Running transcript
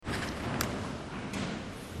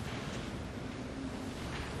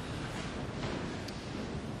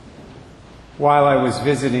While I was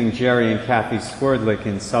visiting Jerry and Kathy Swerdlick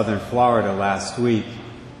in southern Florida last week,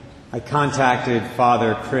 I contacted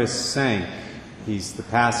Father Chris Sank. He's the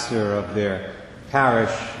pastor of their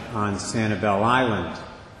parish on Sanibel Island.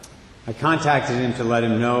 I contacted him to let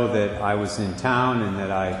him know that I was in town and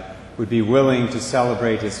that I would be willing to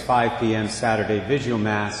celebrate his 5 p.m. Saturday Vigil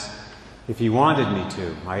Mass if he wanted me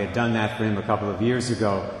to. I had done that for him a couple of years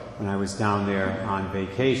ago when I was down there on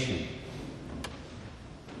vacation.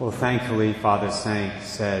 Well, thankfully, Father Sank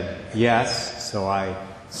said yes, so I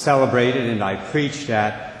celebrated and I preached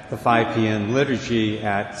at the 5 p.m. liturgy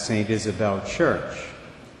at St. Isabel Church.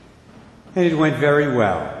 And it went very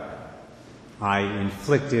well. I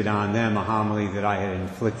inflicted on them a homily that I had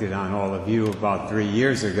inflicted on all of you about 3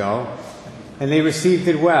 years ago, and they received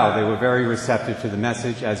it well. They were very receptive to the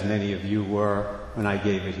message, as many of you were when I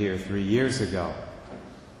gave it here 3 years ago.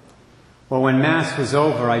 Well, when Mass was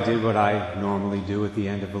over, I did what I normally do at the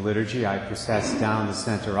end of the liturgy. I processed down the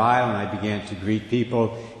center aisle and I began to greet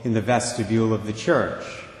people in the vestibule of the church.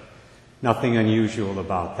 Nothing unusual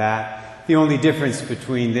about that. The only difference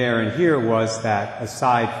between there and here was that,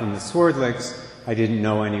 aside from the Swerdlicks, I didn't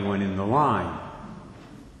know anyone in the line.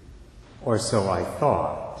 Or so I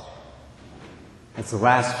thought. As the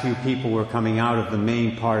last few people were coming out of the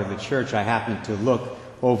main part of the church, I happened to look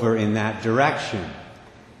over in that direction.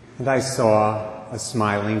 And I saw a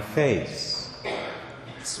smiling face.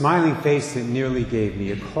 A smiling face that nearly gave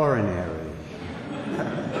me a coronary.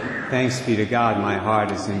 Thanks be to God, my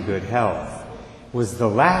heart is in good health. It was the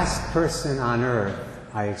last person on earth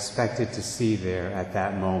I expected to see there at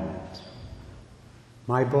that moment.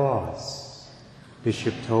 My boss,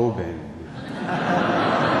 Bishop Tobin.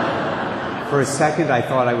 For a second, I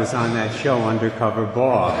thought I was on that show, Undercover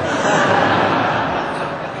Boss.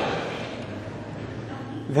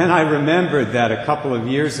 Then I remembered that a couple of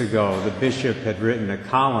years ago, the bishop had written a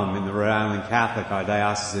column in the Rhode Island Catholic, our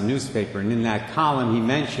diocesan newspaper, and in that column he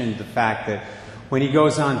mentioned the fact that when he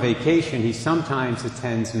goes on vacation, he sometimes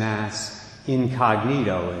attends Mass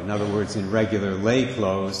incognito, in other words, in regular lay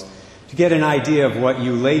clothes, to get an idea of what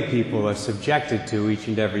you lay people are subjected to each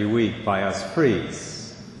and every week by us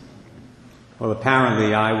priests. Well,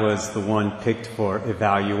 apparently I was the one picked for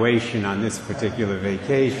evaluation on this particular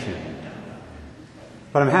vacation.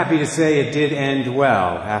 But I'm happy to say it did end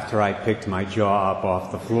well after I picked my jaw up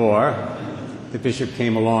off the floor. The bishop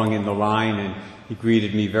came along in the line and he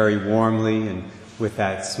greeted me very warmly, and with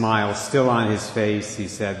that smile still on his face, he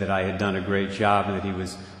said that I had done a great job and that he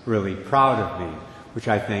was really proud of me, which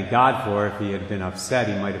I thank God for. If he had been upset,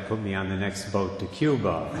 he might have put me on the next boat to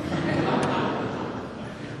Cuba,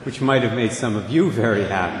 which might have made some of you very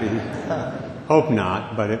happy. Hope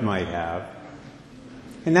not, but it might have.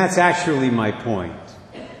 And that's actually my point.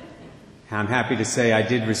 I'm happy to say I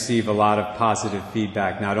did receive a lot of positive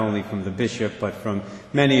feedback, not only from the bishop, but from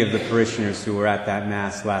many of the parishioners who were at that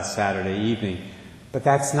Mass last Saturday evening. But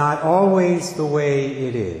that's not always the way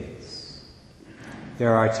it is.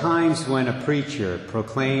 There are times when a preacher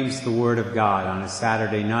proclaims the Word of God on a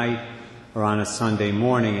Saturday night or on a Sunday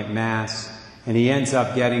morning at Mass, and he ends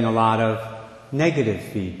up getting a lot of negative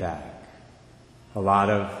feedback, a lot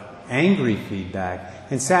of angry feedback,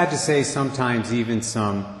 and sad to say, sometimes even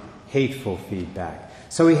some hateful feedback.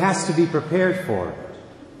 So he has to be prepared for it.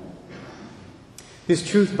 This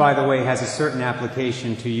truth, by the way, has a certain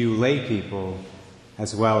application to you lay people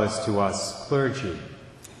as well as to us clergy.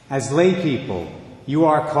 As lay people, you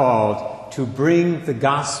are called to bring the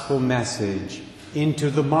gospel message into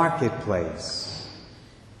the marketplace.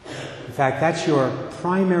 In fact, that's your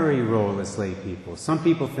primary role as lay people. Some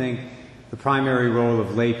people think the primary role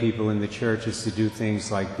of lay people in the church is to do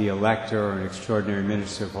things like be a lector or an extraordinary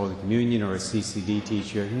minister of Holy Communion or a CCD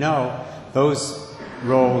teacher. No, those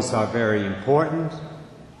roles are very important,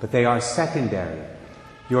 but they are secondary.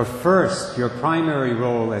 Your primary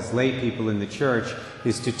role as lay people in the church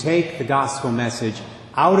is to take the gospel message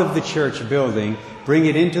out of the church building, bring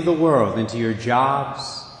it into the world, into your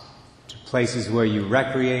jobs, to places where you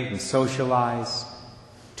recreate and socialize,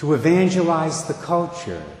 to evangelize the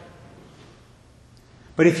culture.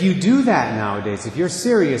 But if you do that nowadays, if you're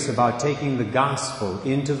serious about taking the gospel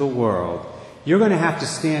into the world, you're going to have to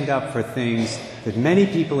stand up for things that many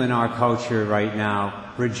people in our culture right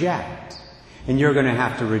now reject. And you're going to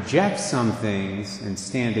have to reject some things and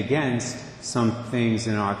stand against some things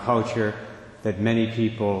in our culture that many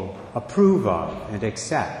people approve of and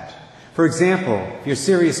accept. For example, if you're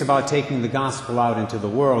serious about taking the gospel out into the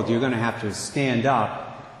world, you're going to have to stand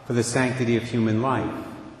up for the sanctity of human life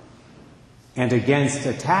and against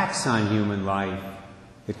attacks on human life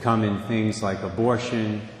that come in things like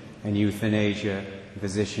abortion and euthanasia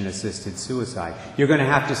physician-assisted suicide. You're going to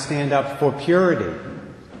have to stand up for purity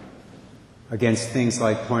against things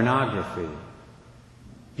like pornography.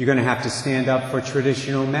 You're going to have to stand up for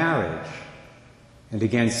traditional marriage and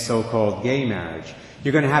against so-called gay marriage.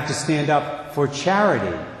 You're going to have to stand up for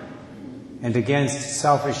charity and against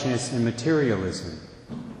selfishness and materialism,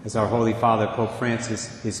 as our Holy Father, Pope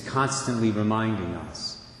Francis, is constantly reminding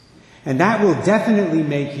us. And that will definitely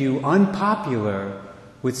make you unpopular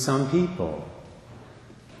with some people.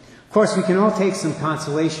 Of course, we can all take some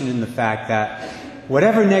consolation in the fact that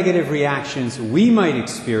whatever negative reactions we might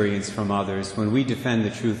experience from others when we defend the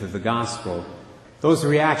truth of the gospel, those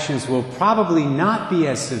reactions will probably not be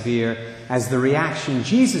as severe as the reaction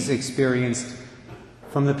Jesus experienced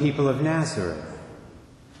from the people of Nazareth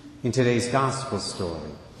in today's gospel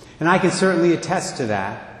story. And I can certainly attest to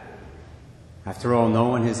that. After all, no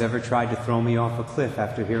one has ever tried to throw me off a cliff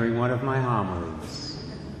after hearing one of my homilies.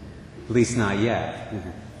 At least not yet.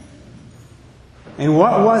 And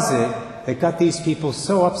what was it that got these people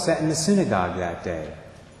so upset in the synagogue that day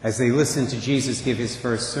as they listened to Jesus give his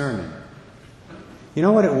first sermon? You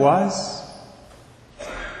know what it was?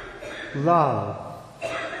 Love.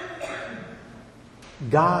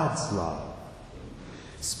 God's love.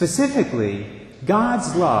 Specifically,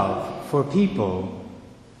 God's love for people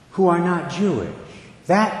who are not Jewish.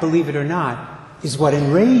 That, believe it or not, is what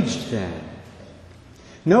enraged them.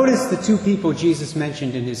 Notice the two people Jesus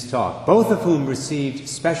mentioned in his talk, both of whom received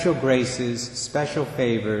special graces, special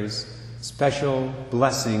favors, special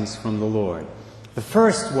blessings from the Lord. The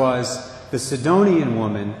first was the Sidonian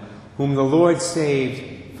woman whom the Lord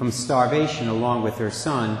saved from starvation along with her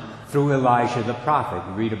son through Elijah the prophet.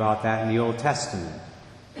 You read about that in the Old Testament.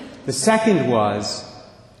 The second was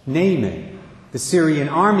Naaman, the Syrian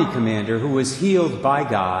army commander who was healed by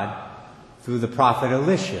God through the prophet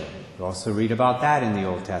Elisha. You also read about that in the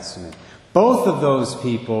Old Testament. Both of those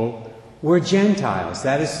people were Gentiles.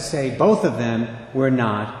 That is to say, both of them were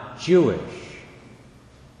not Jewish.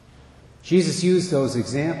 Jesus used those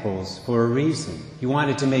examples for a reason. He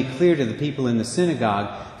wanted to make clear to the people in the synagogue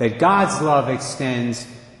that God's love extends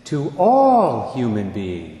to all human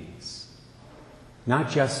beings, not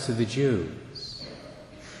just to the Jews.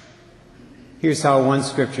 Here's how one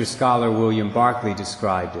scripture scholar, William Barclay,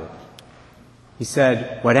 described it. He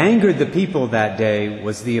said, "What angered the people that day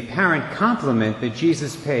was the apparent compliment that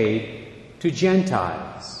Jesus paid to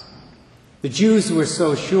Gentiles. The Jews were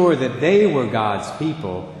so sure that they were God's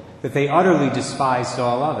people that they utterly despised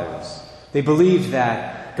all others. They believed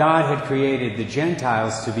that God had created the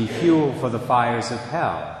Gentiles to be fuel for the fires of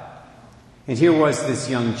hell. And here was this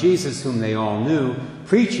young Jesus, whom they all knew,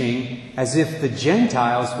 preaching as if the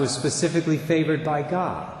Gentiles were specifically favored by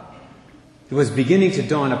God. It was beginning to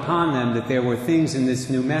dawn upon them that there were things in this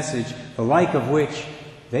new message, the like of which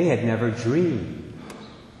they had never dreamed."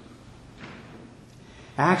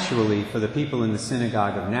 Actually, for the people in the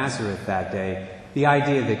synagogue of Nazareth that day, the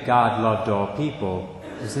idea that God loved all people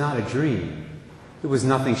was not a dream. It was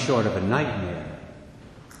nothing short of a nightmare.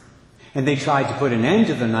 And they tried to put an end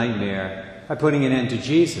to the nightmare by putting an end to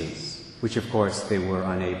Jesus, which of course they were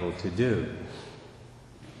unable to do.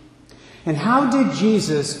 And how did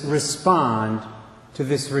Jesus respond to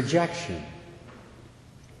this rejection?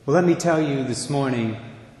 Well, let me tell you this morning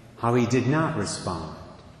how he did not respond.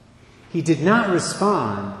 He did not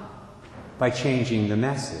respond by changing the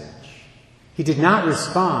message. He did not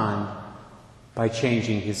respond by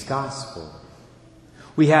changing his gospel.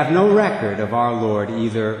 We have no record of our Lord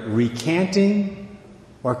either recanting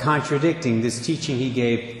or contradicting this teaching he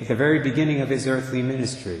gave at the very beginning of his earthly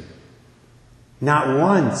ministry. Not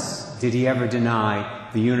once did he ever deny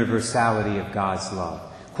the universality of God's love.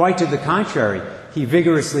 Quite to the contrary, he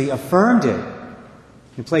vigorously affirmed it.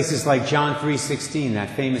 In places like John 3:16,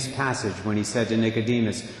 that famous passage when he said to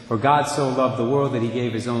Nicodemus, "For God so loved the world that he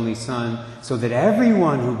gave his only Son, so that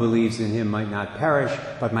everyone who believes in him might not perish,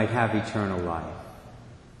 but might have eternal life."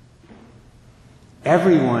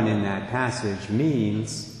 Everyone in that passage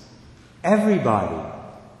means everybody,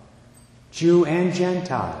 Jew and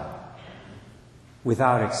Gentile,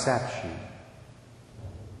 without exception.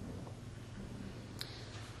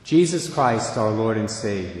 Jesus Christ, our Lord and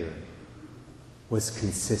Savior, was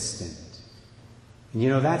consistent. And you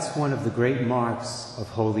know, that's one of the great marks of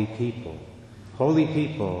holy people. Holy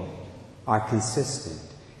people are consistent.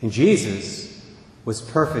 And Jesus was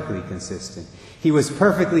perfectly consistent. He was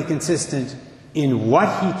perfectly consistent in what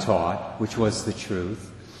he taught, which was the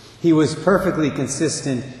truth. He was perfectly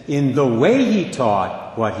consistent in the way he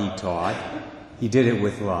taught what he taught. He did it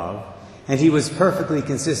with love. And he was perfectly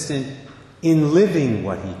consistent in living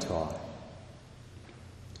what he taught.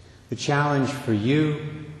 The challenge for you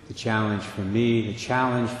the challenge for me, the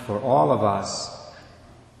challenge for all of us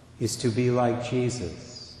is to be like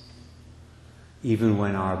Jesus, even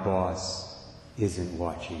when our boss isn't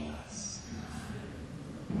watching us.